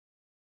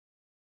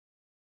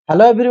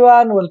Hello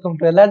everyone, welcome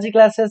to LRG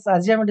classes.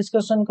 आज हम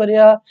discussion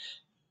करिया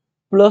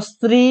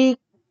 +3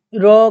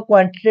 रो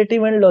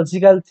quantitative and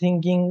logical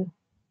thinking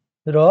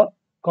row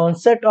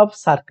concept of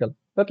circle.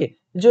 Okay,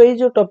 जो ये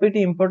जो टॉपिक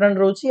इंपोर्टेंट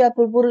रोची या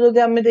पूर्व जदि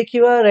हमें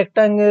देखिबा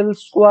रेक्टेंगल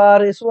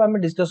स्क्वायर ए सब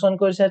हमें डिस्कशन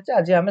कर सारछ.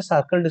 आज हमें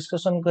सर्कल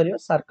डिस्कशन करियो.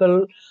 सर्कल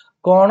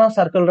कोन,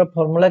 सर्कल रो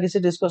फार्मूला किसी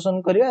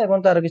डिस्कशन करियो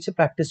एवं तार किसी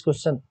प्रैक्टिस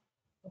क्वेश्चन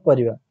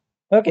करियो.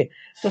 ओके,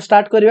 तो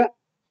स्टार्ट करियो.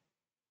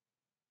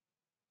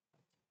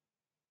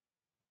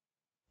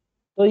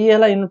 तो ये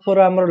हला यूनिट 4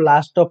 हमर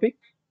लास्ट टॉपिक.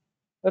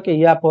 ओके,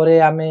 या परे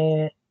आमे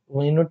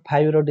यूनिट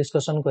 5 रो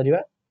डिस्कशन करिवा.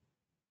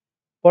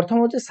 प्रथम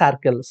होचे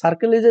circle.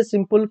 Circle is a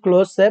simple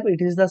close shape.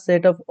 It is the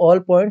set of all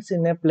points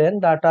in A plane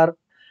that are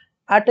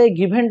at a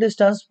given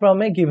distance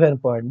from a given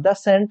point. The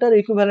center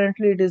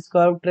equivalently it is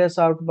curved trace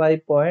out by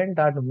point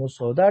that moves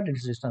so that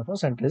its distance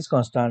from center is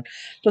constant.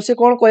 तो से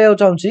कोन कहया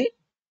चाहूची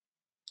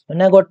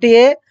ना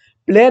गोटे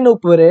plane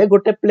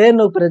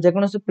ऊपर जे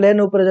कोनोसी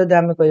plane ऊपर जदि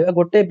हमें कहबा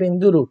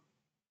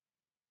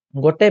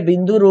गोटे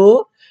बिंदुरु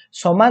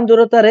समान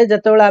दूरता रे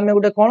जतेबेला हमें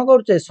गोटे कोन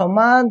करछे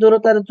समान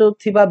दूरता रे जो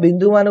थिबा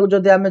बिंदु मानको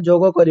जदि हमें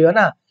जोग करियो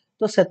ना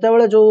तो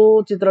सेतेबेले जो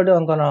चित्रटी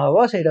अंकन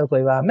हबो सेटा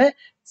कहबा हमें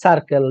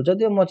सर्कल.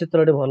 जदि मो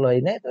चित्रटी भलो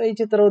होई नै तो एई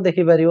चित्र को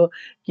देखि परियो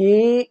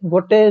कि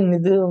गोटे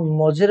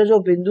मझिरे जो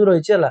बिंदु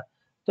रहिছে हला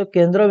तो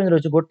केंद्र बिंदु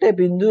रहिছে गोटे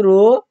बिंदुरु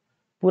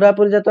पूरा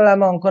पूरी जतेबेला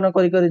हमें अंकन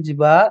करि करि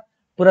जिबा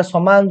पूरा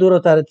समान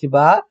दूरता रे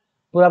थिबा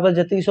पूरा पूरी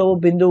जति सब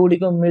बिंदु गुडी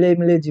को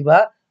मिले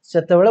जिबा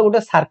सेतेबेले गोटे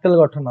सर्कल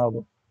गठन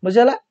हबो.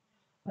 बुझला.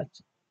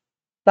 अच्छा,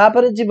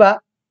 तापर जिबा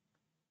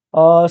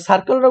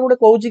सर्कल रो गुटे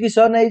कहूची कि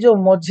सन ए जो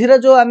मझिरे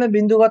जो आमे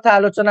बिंदु कथा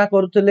आलोचना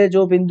करूथिले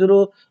जो बिंदुरु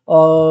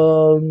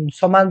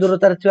समान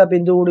दूरता रे थिबा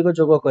बिंदु गुडी को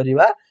जोग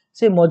करिवा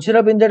से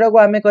मझिरे बिंदुटा को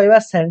आमे कहबा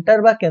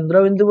सेंटर बा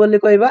केंद्र बिंदु बोली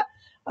कहबा.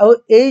 आ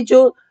एई जो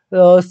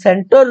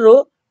सेंटर रो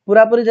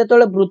पूरा पूरी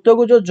जतले वृत्त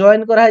को जो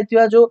जॉइन करा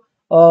हितिबा जो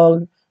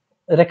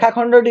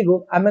रेखाखंडटी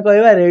को आमे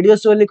कहबा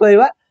रेडियस बोली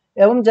कहबा.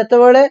 एवं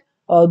जतबेले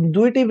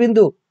दुईटी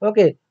बिंदु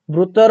ओके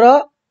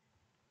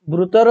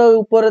वृत्तर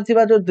ऊपर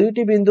थिबा जो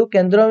दुईटी बिंदु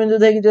केंद्र बिंदु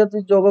देखि जति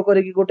जोग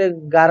करी कि गोटे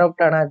गार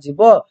टाणा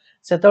जीवो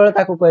सेतेबेले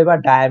ताको कहबा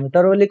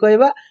डायमीटर बोली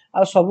कहबा.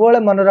 आ सब बेले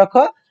मन रख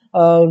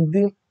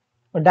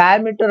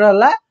डायमीटर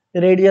हला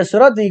रेडियस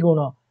रो दी गुण.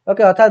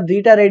 ओके, अर्थात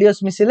दुईटा रेडियस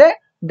मिसिले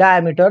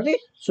डायमीटर री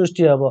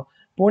सृष्टि हबो.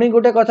 पुनी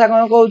गोटे कथा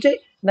कोन कहूची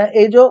ना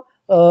ए जो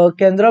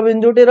केंद्र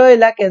बिंदुटी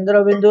रहिला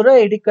केंद्र बिंदु रो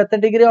एडी कते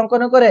डिग्री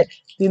अंकन करे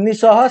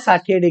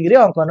 360 डिग्री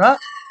अंकन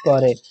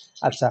करे.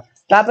 अच्छा,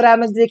 तापर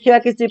हमें देखिया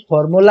किछि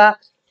फार्मूला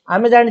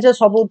आमे जानिछे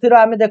सबुथिरो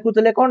आमे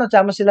देखुतले कोन अछि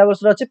हम सिलेबस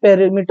रो अछि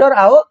पेरीमीटर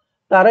आओ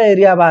तार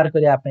एरिया बाहर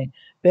करिया पे.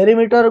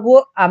 पेरीमीटर को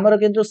हमर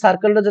किंतु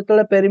सर्कल रो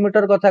जतले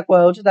पेरीमीटर कथा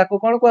कहै होछि ताको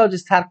कोन कहै होछि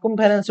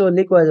सर्कमफेरेंस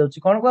बोली कहै जाउछि.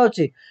 कोन कहै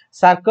होछि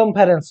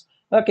सर्कमफेरेंस.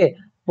 ओके,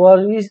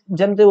 परि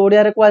जेमते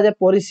ओडिया रे कहै जाय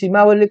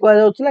परिसीमा बोली कहै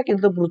जाउछला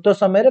किंतु वृत्त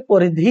समय रे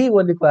परिधि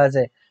बोली कहै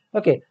जाय.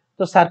 ओके,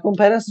 तो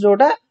सर्कमफेरेंस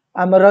जोटा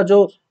हमर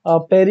जो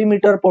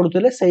पेरीमीटर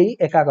पडुतले सेही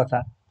एका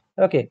कथा.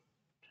 ओके,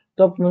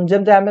 तो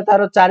जेमते हमें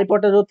तार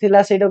चारिपटे जो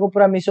थिला सेटा को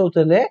पूरा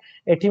मिसौतले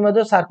एठी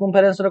मध्ये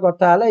सर्कमफेरेंस रो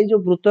कथा हला ए जो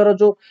वृत्तर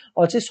जो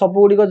अछि सब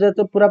गुडी को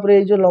जते पूरा पूरा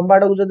ए जो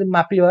लंबाडा को जदी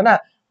मापिबा ना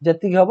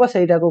जति हबो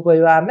सेटा को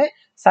कहबा हमें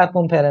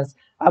सर्कमफेरेंस.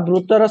 आ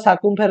वृत्तर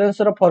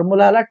सर्कमफेरेंस रो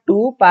फार्मूला हला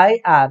 2 पाई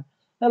r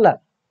हला.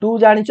 2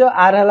 जानिचो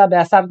r हला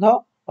व्यासार्ध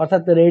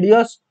अर्थात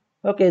रेडियस.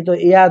 ओके, तो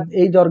या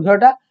ए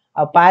दैर्घ्यटा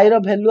आ पाई रो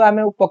वैल्यू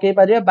हमें पके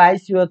पारिया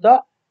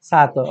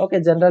 22/7. ओके,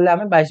 जनरली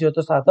हमें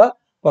 22/7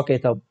 पके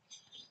थब.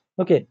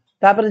 ओके,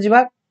 तापर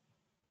जिबा.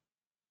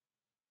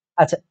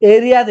 अच्छा,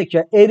 एरिया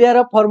देखियो. एरिया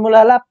रो फार्मूला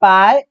हला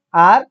पाई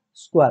r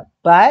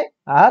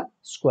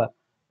स्क्वायर.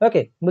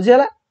 ओके,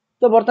 बुझियला.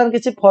 तो बर्तन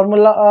किछि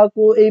फार्मूला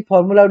को एई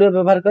फार्मूला उडे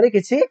व्यवहार करी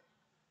किछि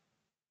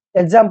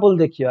एग्जांपल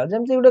देखियो.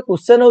 जेमति उडे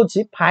क्वेश्चन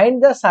होछि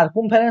find the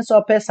circumference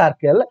of a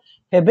circle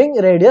having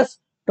radius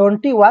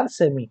 21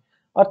 semi.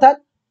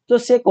 अर्थात तो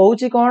से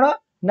कहूछि कोन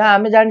ना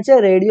हमें जानिछे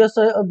रेडियस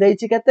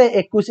देइछि केते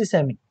 21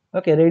 सेमी.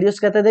 ओके, रेडियस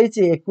केते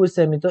देइछि 21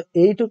 सेमी. तो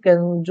एइटु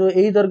जो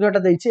एई दैर्घ्यटा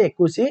देइछि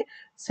 21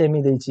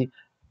 सेमी देइछि.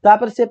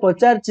 तापर से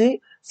पचारची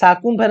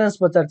सर्कमफेरेंस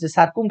पचारची.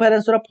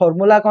 सर्कमफेरेंस रो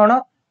फार्मूला कोन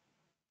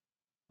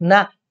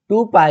ना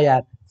 2 पाई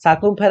r.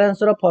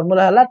 सर्कमफेरेंस रो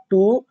फार्मूला हला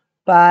 2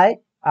 पाई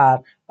r.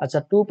 अच्छा,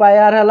 2 पाई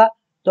r हला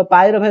तो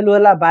पाई रो वैल्यू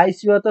हला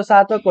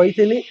 22/7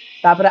 कहिथिली.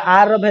 तापर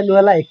r रो वैल्यू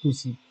हला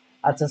 21.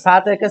 अच्छा,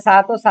 7 1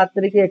 7 7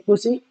 3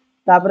 21.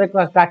 तापर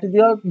काटी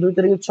दियो 2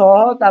 3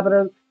 6. तापर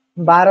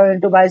 12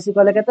 * 22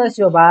 कले केते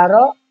आसीयो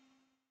 12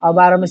 आ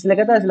 12 मिसले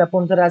केते आसीला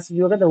पुन थरा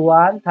आसीयो केते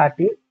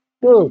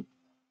 132.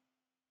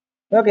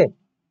 ओके,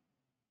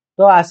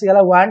 तो आसी गला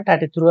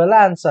 132 वाला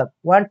आंसर.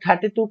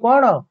 132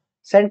 कोन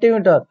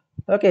सेंटीमीटर.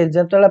 ओके,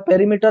 जतला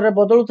पेरीमीटर रे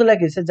बदलुतला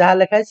कि से जहा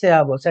लिखाय से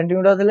हबो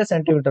सेंटीमीटर थिले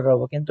सेंटीमीटर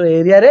हबो किंतु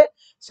एरिया रे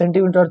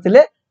सेंटीमीटर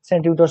थिले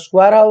सेंटीमीटर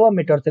स्क्वायर हबो,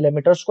 मीटर थिले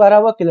मीटर स्क्वायर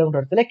हबो,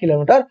 किलोमीटर थिले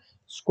किलोमीटर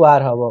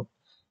स्क्वायर हबो.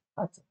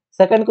 अच्छा,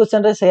 सेकंड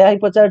क्वेश्चन रे सेया ही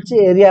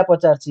पचारची एरिया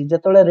पचारची.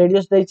 जतले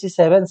radius देइची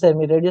 7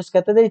 semi. रेडियस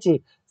केते देइची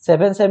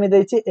 7 सेमी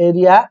देइची.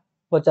 एरिया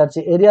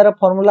पचारची. एरिया रो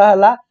फार्मूला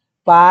हला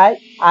पाई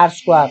r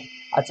स्क्वायर.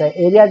 अच्छा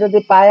एरिया जदि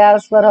पाई आर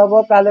स्क्वायर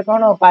हम ताले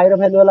कौन पाई रो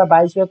वैल्यू होला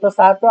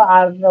 22/7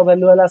 आर रो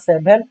वैल्यू होला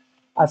 7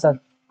 अच्छा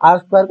आर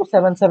स्क्वायर को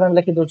 7 7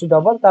 लिखि दोछि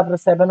डबल तापर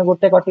 7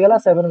 गोटे कटि गला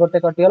 7 गोटे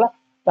कटि गला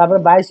तापर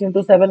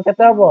 22 * 7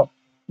 केते हबो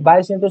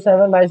 22 *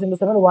 7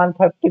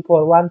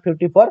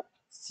 154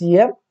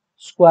 cm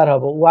स्क्वायर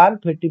हबो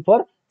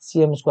 154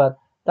 cm स्क्वायर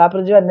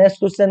तापर जे नेक्स्ट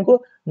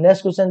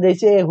क्वेश्चन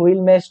देछि a wheel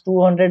makes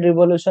 200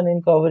 revolution in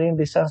covering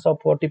distance of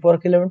 44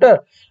 kilometre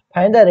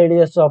find the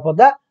radius of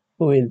the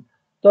wheel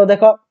तो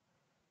देखो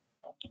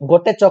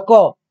गोटे चक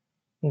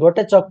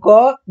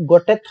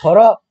गोटे थर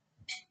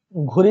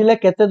घूरिले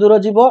केते दूर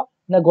जीवो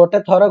ना गोटे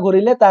थर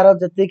घूरिले तार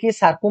जति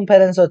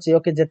सर्कमफेरेंस अछि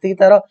ओके जति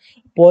तार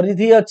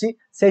परिधि अछि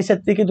से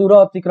सेति दूर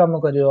अतिक्रम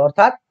करियो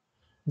अर्थात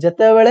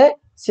जते बेले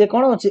से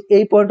कोन अछि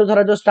एई पॉइंट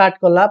थरा जो स्टार्ट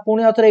कला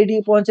पुनी अथरे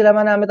एठी पहुंचला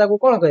माने हमें ताको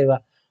कोन कहबा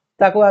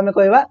ताको हमें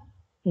कहबा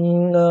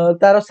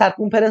तार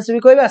सर्कमफेरेंस भी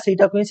कहबा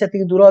सेटा को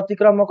सेति दूर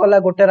अतिक्रम कला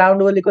गोटे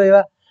राउंड बोली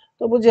कहबा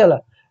तो बुझियला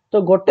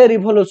तो गोटे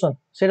रिवोल्यूशन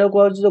सेटा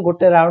कहउछ जो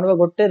गोटे राउंड बा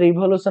गोटे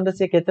रिवोल्यूशन रे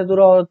से केते दूर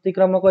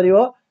अतिक्रम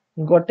करिवो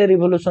गोटे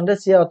रिवोल्यूशन रे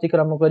से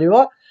अतिक्रम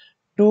करिवो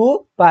 2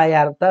 पाई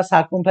आर ता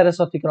सर्कमफेरेंस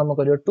अतिक्रम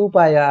करिवो 2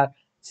 पाई आर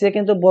से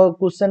किंतु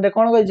क्वेश्चन रे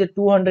कोन कहै जे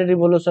 200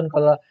 रिवोल्यूशन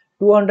कला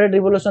 200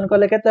 रिवोल्यूशन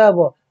कले केते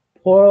हबो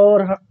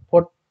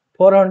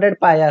 400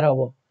 पाई आर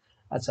हबो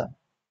अच्छा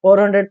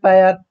 400 पाई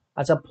आर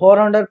अच्छा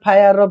 400 पाई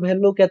आर रो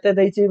वैल्यू केते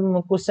दैछि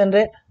क्वेश्चन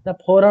रे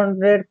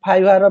 400 पाई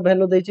आर रो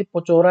वैल्यू दैछि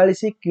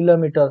 44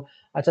 किलोमीटर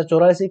अच्छा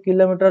 84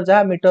 किलोमीटर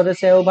जहा मीटर रे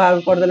से भाग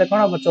कर देले कोन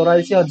हबो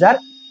 84,000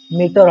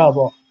 मीटर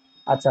हबो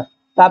अच्छा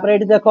तापर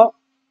एठी देखो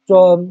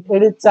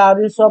एठी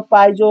 400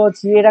 पाई जो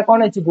अछि एटा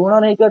कोन अछि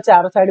गुणन हेकि अछि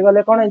आर साइड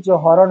गले कोन अछि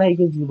हरण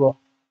हेकि जीवो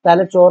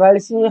ताले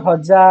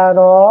 84,000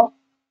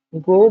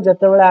 को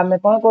जते बेले हमें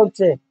कोन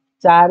करछे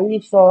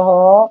 400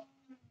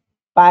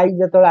 पाई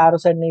जते आर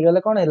साइड नै गले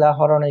कोन हैला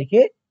हरण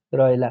हेकि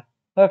रहिला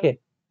ओके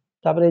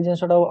तापर ए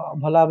जिंसटा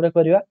भला भाबरे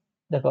करिवा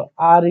देखो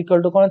आर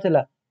इक्वल टू कोन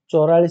थिला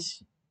 44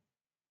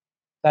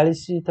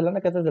 40 थिला ना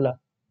केते थिला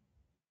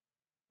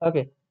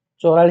ओके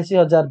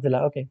 44,000 थिला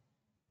ओके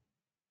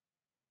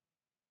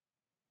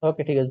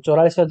ओके ठीक है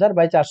 44,000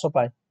 बाय 400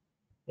 पाई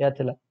या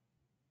थिला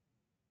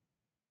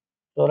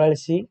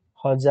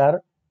 44,000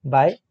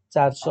 बाय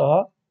 400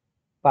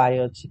 पाई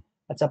अछि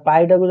अच्छा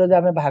पाईटा को जदि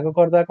हमें भाग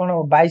करदा कोन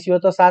 22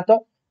 तो 7 तो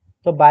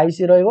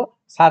 22 रहइबो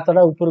 7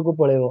 टा ऊपर को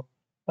पळेबो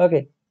ओके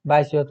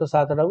 22 तो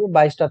 7 टा को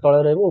 22 टा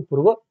तळे रहइबो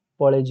ऊपर को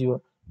पळे जीवो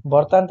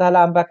बर्तन ताहले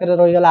हम पाखरे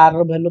रहि गेला आर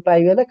रो वैल्यू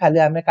पाई गेले खाली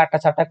हमें काटा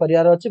छाटा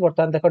करियार अछि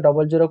बर्तन देखो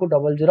 00 को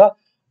 00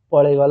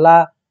 पळे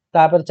गला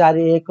तापर 4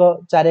 1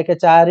 4 1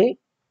 4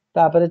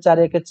 तापर 4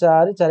 1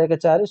 4 4 1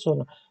 4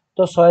 0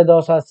 तो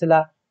 110 आसिला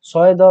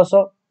 110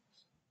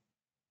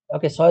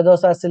 ओके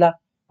 110 आसिला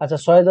अच्छा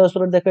 110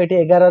 रो देखो एठी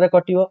 11 रे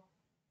कटिवो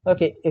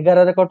ओके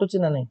 11 रे कटुची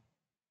ना नहीं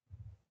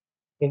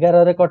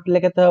 11 रे कटले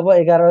केते हबो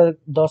 11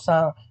 10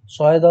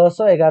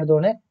 110 11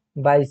 2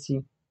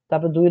 22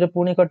 तापर 2 रे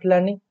पुणी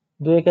कटलानी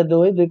 2 1 2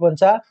 2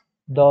 5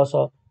 10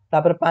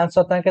 तापर 5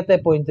 7 केते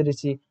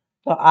 35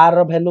 तो आर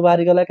रो वैल्यू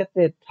बाहरी गला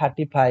केते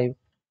 35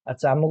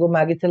 अच्छा हमको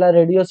मागिथिला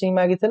रेडियस ही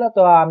मागिथिला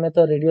तो आमे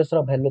तो रेडियस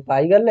रो वैल्यू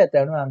पाई गले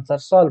तेनु आंसर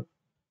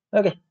सॉल्व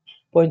ओके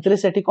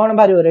 35 एठी कोन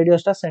बारियो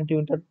रेडियस ता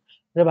सेंटीमीटर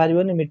रे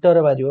बारियोनी मीटर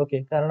रे बारियो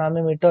ओके कारण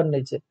आमे मीटर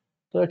नैचे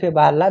तो एठी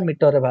बाहरला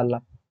मीटर रे बाहरला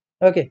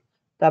ओके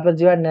तापर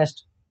जीवा next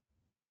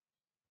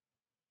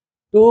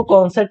two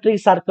concentric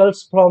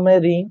circles from a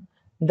ring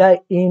the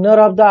inner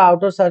of the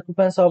outer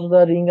circumference of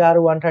the ring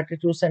are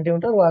 132 cm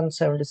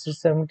 176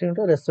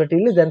 cm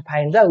respectively then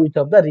find the width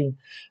of the ring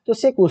तो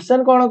से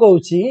question कोन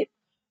कहउची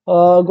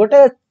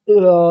गोटे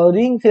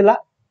ring थिला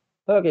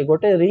okay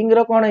गोटे ring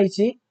रो कोन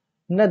हिची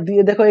ना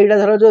देखो एटा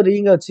धरो जो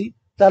रिंग अछि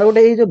तार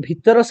गोटे ए जो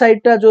भीतर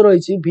साइड टा जो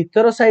रहिची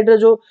भीतर साइड रे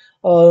जो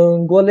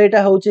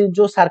गोलेटा होची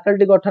जो सर्कल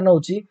टी गठन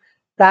होची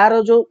तार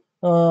जो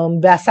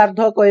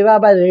व्यासार्ध कहबा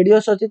बा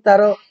रेडियस अछि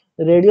तार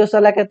रेडियस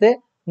हला केते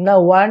ना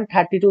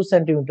 132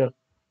 centimetre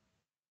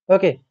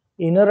okay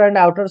inner and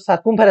outer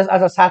circumference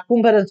अच्छा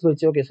सर्कमफेरेंस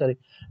कहछि ओके सॉरी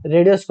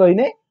रेडियस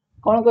कहिने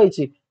कोन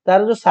कहछि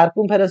तार जो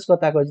सर्कमफेरेंस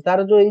कथा कहछि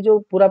तार जो ए जो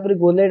पूरा पूरी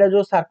गोलेटा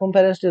जो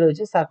सर्कमफेरेंस टी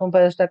रहिछि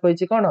सर्कमफेरेंस ता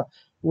कहछि कोन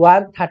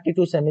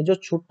 132 सेमी जो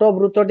छोटो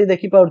वृत्तटी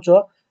देखि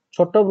पाउछो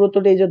छोटो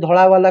वृत्तटी जो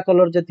धळा वाला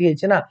कलर जति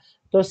हेछि ना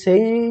तो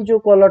सेही जो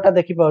कलरटा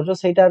देखि पाउछो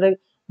सेटा रे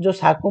जो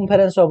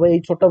सर्कमफेरेंस हो ए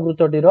छोटो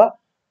वृत्तटी रो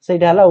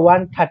सेटा हला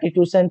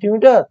 132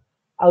 सेंटीमीटर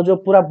आ जो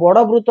पूरा बड़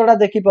वृत्तटा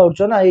देखि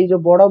पाउछो ना ए जो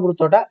बड़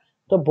वृत्तटा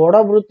तो बड़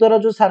वृत्तर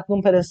जो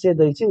सर्कमफेरेंस से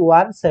दैछि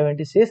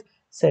 176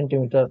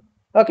 सेंटीमीटर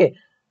ओके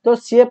तो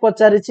से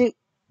पचारिछि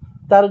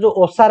तार जो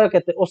ओसार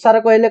केते ओसार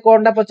कहले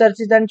कोनटा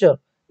पचारिछि जानचो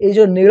ए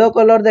जो नीलो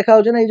कलर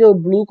देखाउछ ना ए जो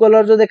ब्लू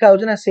कलर जो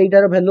देखाउछ ना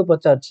सेटार वैल्यू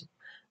पचारिछि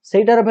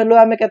सेटार वैल्यू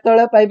हमें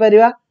केतेले पाई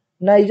परिबा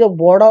ना ए जो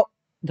बड़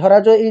धरा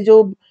जो ए जो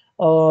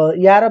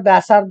यार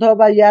व्यासार्ध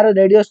बा यार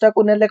रेडियस टा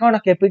को नेले कोन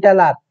कैपिटल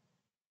आर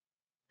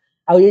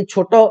आ ये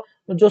छोटो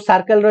जो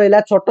सर्कल रहिला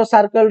छोटो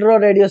सर्कल रो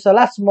रेडियस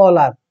हला स्मॉल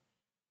आर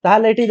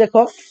ताहले एठी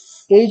देखो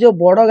ए जो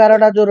बड़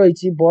गारटा जो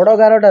रहिछि बड़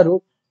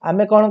गारटारू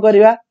आमे कोन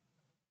करिवा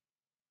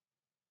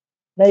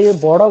ना ये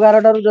बड़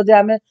गारटारू जदि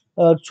आमे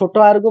छोट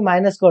आर को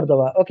माइनस कर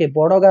दबा ओके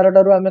बड़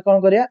गारटारू आमे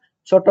कोन करिया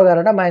छोट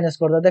गारटा माइनस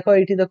कर दबा देखो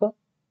एठी देखो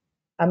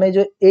आमे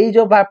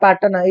जो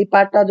पार्टटा ना ए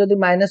पार्टटा जदि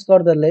माइनस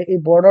कर देले ए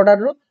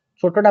बड़टारू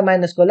छोटटा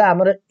माइनस करले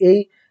हमर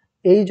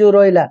एई जो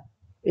रहिला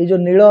ए जो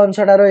नील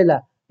अंशटा रहिला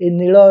ए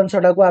नील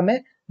अंशटा को आमे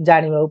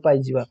जानिबा पाई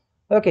जिबा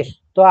ओके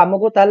तो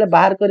हमको ताले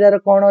बाहर करियार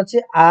कोन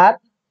अछि आर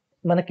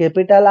माने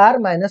capital R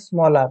minus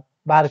small are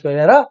बाहर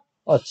करियार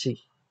अछि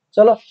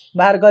चलो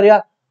बाहर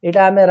करिया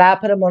एटा आमे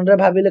राफ रे मन रे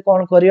भाबिले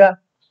कोन करिया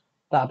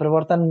तापर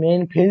बर्तन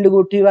मेन फील्ड को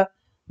उठीबा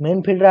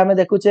मेन फील्ड रे आमे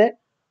देखुचे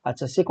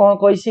अच्छा से कोन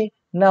कहिसी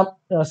ना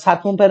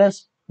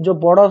सर्कमफेरेंस जो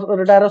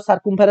बड़टार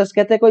सर्कमफेरेंस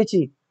केते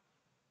कहिसी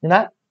ना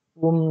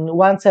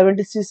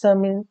 176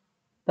 मीन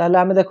ताले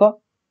आमे देखो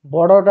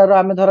बड़टार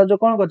आमे धरा जो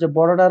कोन करछे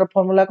बड़टार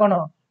formula cone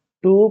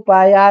 2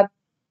 pi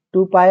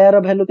are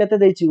value केते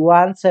देछि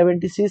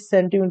 176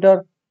 सेंटीमीटर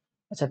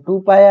अच्छा 2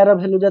 पाई आर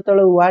वैल्यू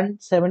जतले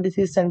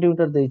 176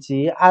 सेंटीमीटर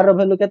देछि आर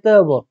वैल्यू केते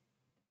हबो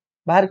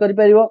बाहर करि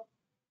परिबो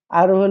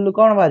are value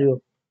cone Mario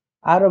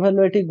are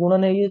value एठी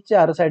गुणन हे छि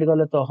आर साइड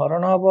गले तो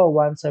हरण हबो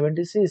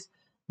 176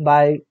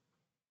 बाय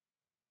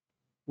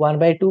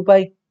 1/2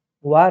 पाई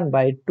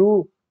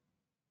 1/2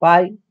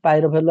 पाई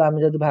रो वैल्यू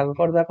आमे जदि भाग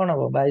करदा कोन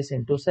हबो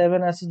 22 *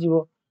 7 आसी जिवो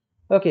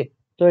ओके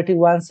तो एठी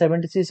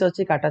 176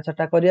 अछि काटा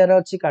छटा करियार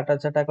अछि काटा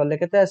छटा करले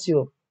केते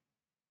आसीओ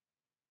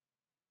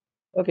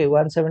ओके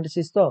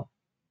 176 तो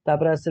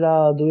तापर आसिला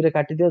 2 रे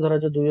काटी दियो धर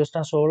जो 2 *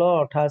 16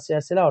 88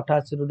 आसिला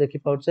 88 रु देखि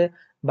पाउछे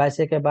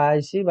 22 के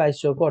 22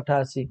 22 को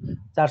 88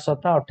 4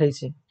 7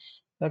 28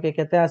 ओके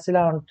केते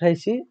आसिला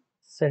 28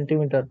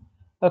 सेंटीमीटर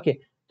ओके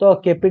तो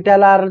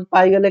कैपिटल आर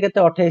पाई गेले केते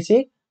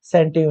 28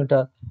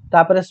 सेंटीमीटर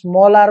तापर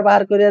स्मॉल आर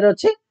बाहर करियार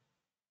अछि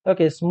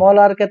ओके स्मॉल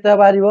आर केते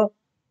बारिबो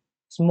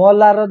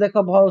स्मॉल आर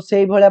देखो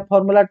सेई भलिया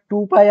फार्मूला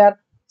 2 पाई आर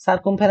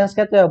सर्कमफेरेंस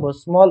केते हबो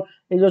स्मॉल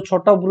ए जो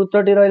छोट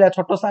वृत्तटी रहिला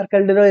छोट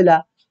सर्कलटी रहिला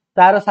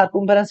तार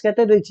सर्कमफेरेंस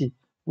केते देछि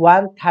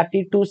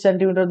 132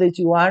 सेंटीमीटर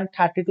देछि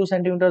 132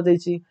 सेंटीमीटर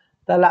देछि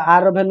ताला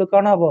आर वैल्यू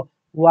कोन हबो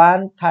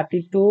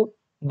 132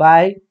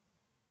 बाय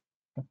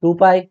 2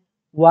 पाई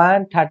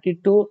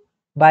 132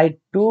 बाय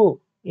 2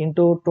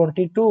 into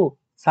 22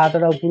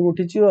 सातटा ऊपर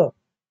उठी छियो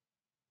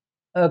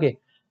ओके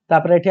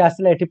तापर एठी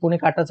आसिला एठी पुनी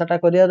काटा छटा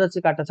करिया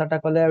अछि काटा छटा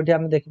कले एठी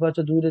हम देखि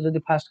पाछो 2 रे जदी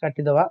फास्ट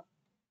काटी दवा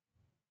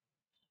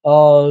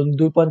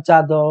 2 पंचा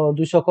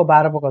 200 को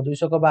 12 पका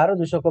 200 को 12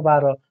 200 को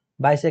 12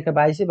 22 के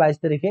 22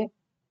 22 तारिख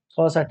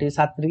 660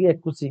 7 तारिख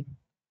 21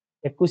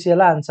 21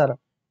 हला आंसर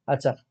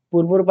अच्छा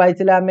पूर्वपुर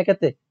पाइथिले हमें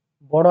केते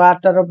बड़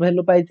are row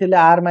value पाइथिले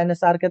r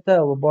 - r केते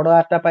हो बड़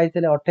आर टा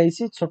पाइथिले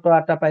 28 छोट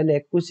आर टा पाइले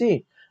 21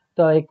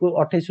 तो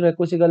 28 रु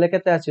 21 गले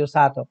केते आछियो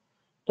 7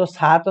 तो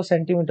 7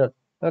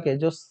 सेंटीमीटर ओके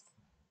जो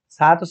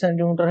 7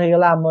 सेंटीमीटर हे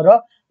गला हमर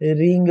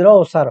रिंग रो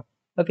ओसार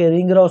ओके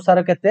रिंग रो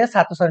ओसार केते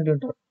 7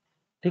 सेंटीमीटर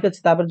ठीक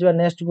अछि तापर जो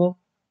नेक्स्ट को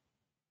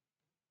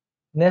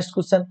next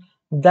question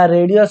the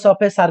radius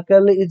of a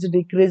circle is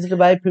decreased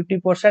bye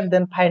 50%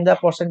 then find the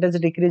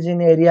percentage decrease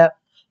in area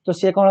तो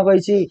से कोन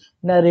कहिछि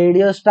ना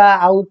रेडियस टा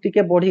आउ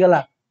टिके बढ़ी गला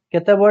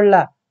केते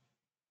बढ़ला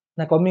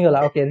ना कमी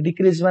गला ओके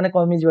डिक्रीज माने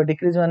कमी जिवो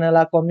डिक्रीज माने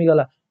हला कमी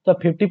गला तो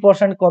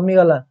 50% कमी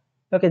गला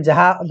ओके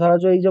जहा धर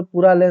जो ई जो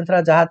पूरा लेंथ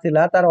रा जहा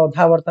थिला तार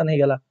आधा वर्तन हे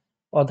गला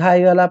आधा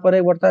हे गला परे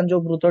वर्तन जो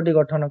वृत्तटी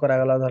गठन करा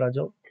गला धर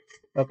जो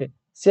ओके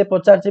से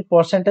पचारछि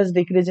परसेंटेज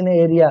डिक्रीज इन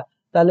एरिया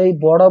ताले ई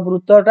बड़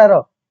वृत्तटार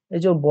ए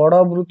जो बड़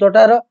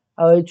वृत्तटार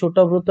आ ए छोट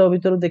वृत्त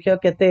भितर देखियो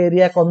केते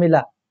एरिया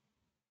कमिला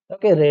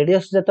ओके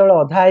रेडियस जेतले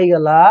आधा हे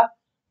गला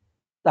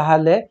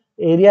ताहाले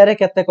एरिया रे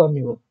केते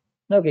कमिवो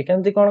ओके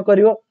केमति कोन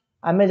करिवो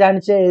आमे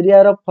जानिचे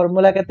एरिया रो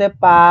फार्मूला केते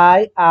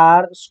पाई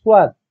आर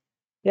स्क्वायर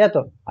या तो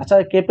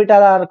अच्छा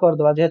कैपिटल आर कर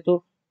दवा जेहेतु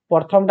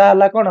प्रथमटा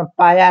हला कोन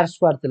पाई आर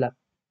स्क्वायर थिला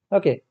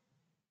ओके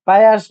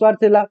पाई आर स्क्वायर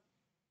थिला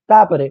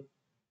तापरे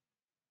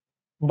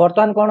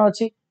वर्तमान कोन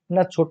अछि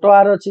ना छोटो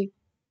आर अछि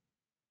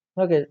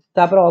ओके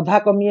तापर आधा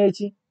कमी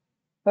आइछि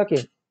ओके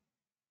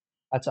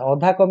अच्छा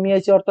आधा कमी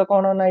आइछि अर्थ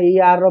कोन ना ई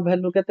आर रो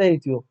वैल्यू केते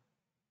हेतियो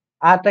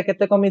आर टा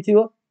केते कमी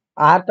थियो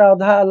आर टा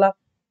आधा हला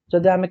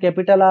जदि आमे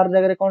कैपिटल आर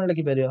जगह रे कोन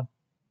लिखि परियो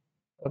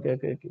ओके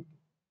ओके ओके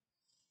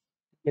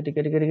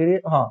केटी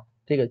हां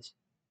ठीक अछि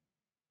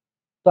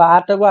तो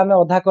आर टा को आमे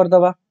आधा कर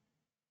दबा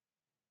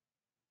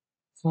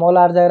स्मॉल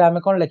आर जगह रे आमे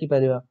कोन लिखि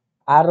परियो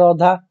आर रो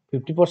आधा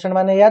 50%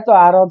 माने या तो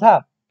आर आधा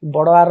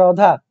बड़ आर रो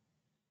आधा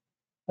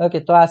ओके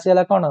तो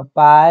आसीला कोन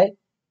पाई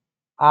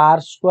आर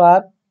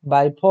स्क्वायर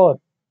बाय 4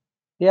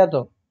 या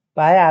तो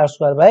पाई आर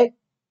स्क्वायर बाय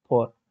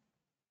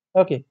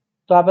 4 ओके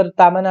तो आपर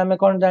ता माने हमें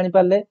कोन जानि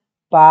पाले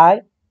पाई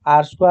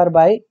आर स्क्वायर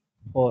बाय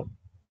 4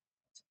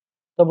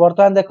 तो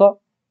वर्तमान देखो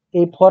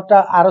ए 4 टा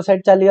आरो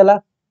साइड चली गला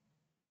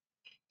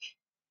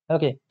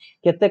ओके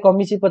केते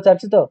कमी छि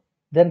पचारछि तो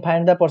then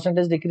find the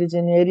percentage decrease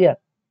in area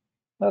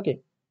okay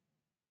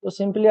तो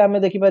सिंपली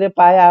हमें देखि पारे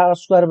पाई आर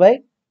स्क्वायर बाय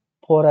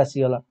 4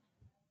 आसी गला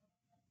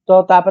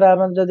तो तापर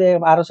हम जदि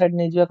आरो साइड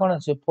नै जियो कोन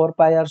अछि 4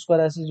 पाई आर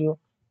स्क्वायर आसी जियो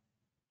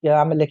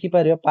या हमें लिखि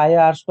पारियो पाई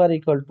are square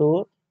equal to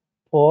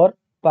 4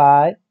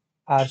 pi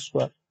are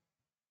square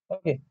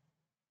okay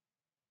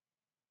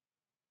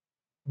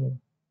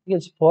ठीक है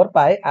 4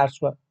 पाई आर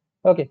स्क्वायर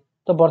ओके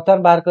तो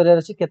बर्तमान बाहर करियार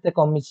अछि केते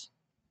कमी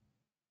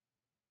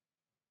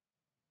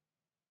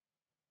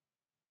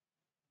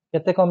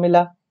केते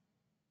कमिला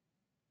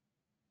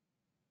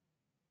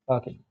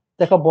ओके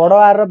देखो बड़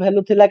आर रो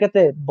वैल्यू थिला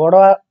केते बड़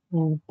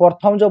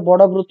प्रथम जो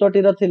बड़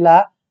वृत्तटी रो थिला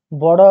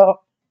बड़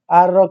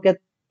आर रो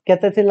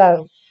केते थिला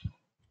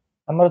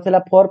हमर थिला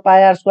 4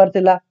 पाई आर स्क्वायर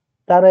थिला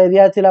तार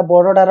एरिया थिला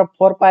बड़डार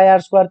 4 पाई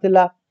आर स्क्वायर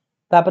थिला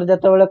तापर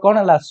जते बेले कोन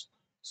हला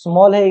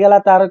स्मॉल हे गेला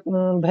तार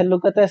वैल्यू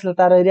केते असला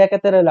तार एरिया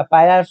केते रहला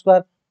पाई आर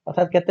स्क्वायर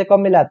अर्थात केते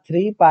कमिला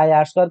 3 पाई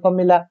आर स्क्वायर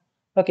कमिला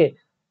ओके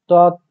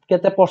तो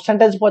केते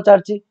परसेंटेज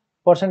पचारची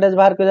परसेंटेज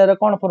बाहर करिया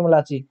कोन फार्मूला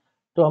अछि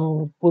तो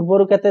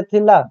पूर्वरु केते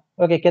थिला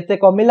ओके केते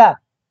कमिला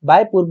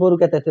बाय पूर्वरु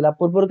केते थिला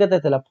पूर्वरु केते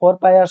थिला 4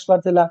 पाई आर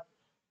स्क्वायर थिला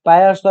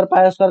पाई आर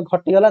स्क्वायर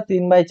घटी गला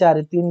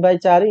 3/4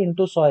 3/4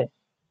 * 100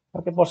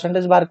 ओके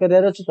परसेंटेज बाहर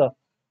करिया अछि तो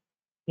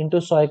इंटू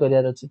 100 करिया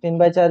अछि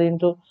 3/4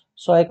 इंटू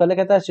 100 कले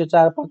केते आसी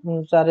 4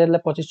 4 ले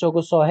 25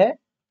 को 100 है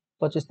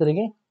 25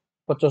 तरीके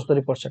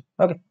 75%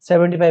 ओके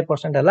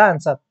 75% हला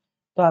आंसर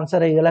तो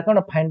आंसर हे गेला कोन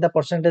find the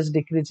percentage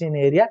decrease in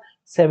area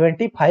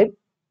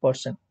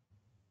 75%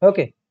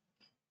 okay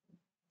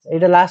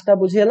Etah last टा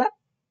बुझियला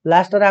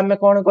लास्ट रे हमें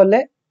कोन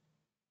करले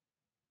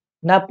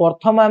ना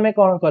प्रथम हमें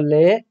कोन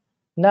करले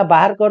ना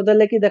बाहर कर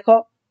देले कि देखो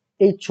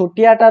ए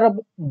छोटियाटार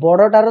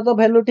बड़टार तो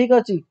वैल्यू ठीक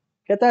अछि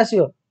केते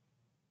आसीओ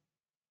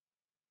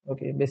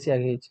ओके बेसी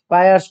आगे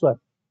पाई आर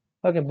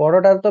स्क्वायर ओके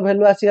बड़टार तो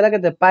वैल्यू आसी गेला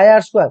केते पाई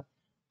आर स्क्वायर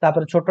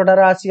तापर छोटटार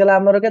आसी गेला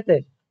हमर केते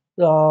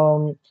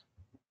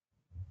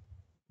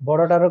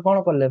बड़टार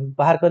कोन करले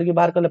बाहर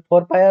करले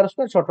 4 पाई आर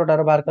स्क्वायर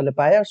छोटटार बाहर करले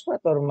पाई आर स्क्वायर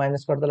तो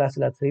माइनस कर देला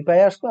आसीला 3 पाई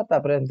आर स्क्वायर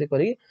तापर एमती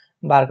करी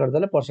बाहर कर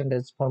देले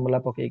परसेंटेज फार्मूला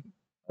पके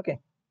ओके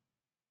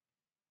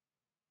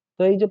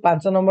तो ये जो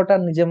 5 नंबर टा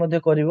निजे मध्ये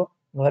करिवो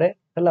घरे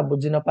हला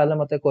बुझी न पाले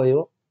मते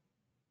कहिवो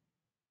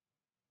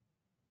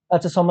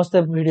अच्छा समस्त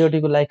वीडियो टी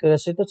को लाइक करे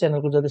सहित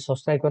चैनल को जदी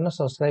सब्सक्राइब करना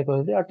सब्सक्राइब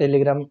कर दियो और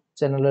टेलीग्राम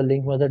चैनल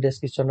लिंक मध्ये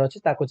डिस्क्रिप्शन रे अछि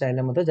ताको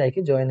चाहिले मध्ये जाई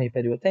कि जॉइन हे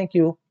परिवो थैंक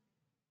यू